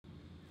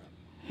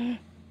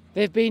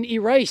They've been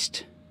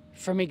erased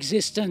from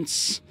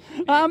existence.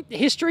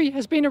 History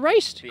has been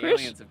erased, The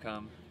Chris. aliens have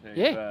come.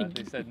 Yeah.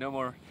 They said no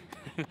more.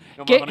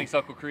 No more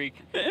Honeysuckle Creek.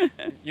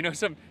 You know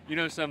some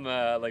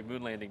like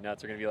moon landing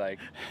nuts are gonna be like,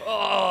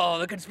 oh,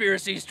 the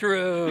conspiracy's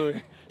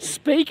true.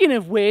 Speaking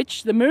of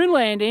which, the moon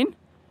landing,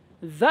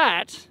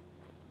 that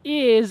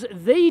is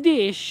the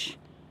dish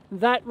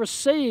that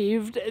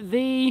received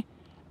the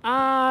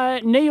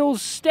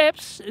Neil's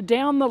steps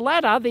down the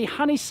ladder, the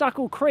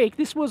Honeysuckle Creek.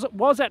 This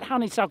was at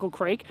Honeysuckle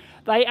Creek.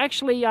 They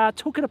actually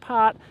took it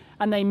apart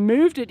and they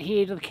moved it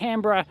here to the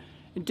Canberra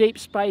Deep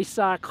Space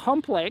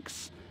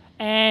Complex.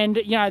 And,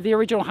 you know, the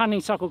original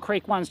Honeysuckle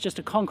Creek one's just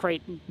a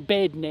concrete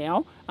bed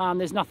now.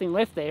 There's nothing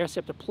left there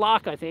except a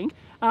plaque, I think.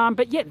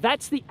 But yeah,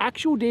 that's the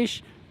actual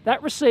dish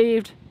that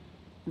received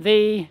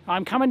the,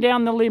 I'm coming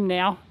down the limb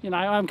now, you know,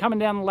 I'm coming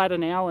down the ladder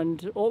now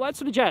and all that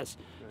sort of jazz.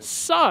 Right.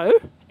 So,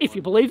 if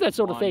you believe that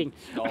sort of thing.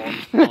 Small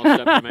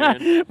step for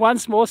man. One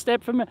small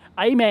step for man.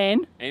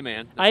 Amen.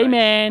 Amen.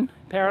 Amen, right.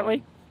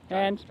 Apparently.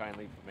 And try and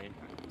leave for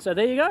mankind. So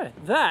there you go.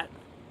 That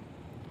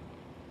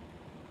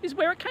is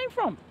where it came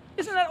from.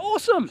 Isn't that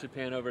awesome? We should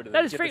pan over to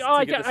that is free.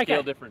 Oh, get the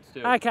scale difference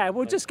too. Okay,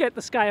 we'll just get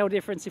the scale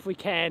difference if we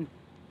can.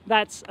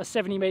 That's a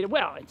 70 metre,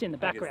 well, it's in the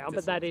background,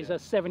 but that is a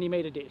 70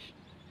 metre dish,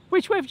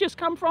 which we've just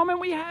come from, and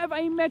we have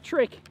a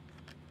metric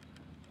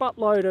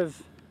buttload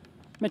of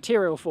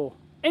material for.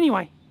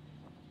 Anyway,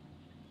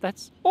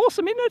 that's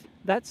awesome, isn't it?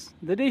 That's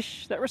the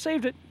dish that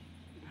received it.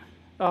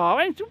 Oh,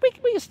 and we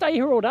can stay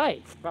here all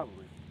day.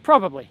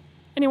 Probably.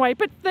 Anyway,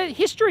 but the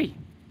history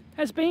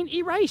has been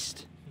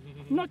erased.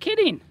 I'm not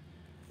kidding.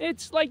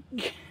 It's like,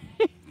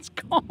 it's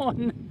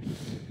gone.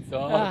 It's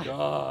all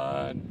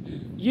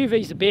gone.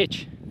 UV's a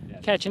bitch.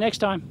 Yes. Catch you next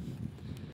time.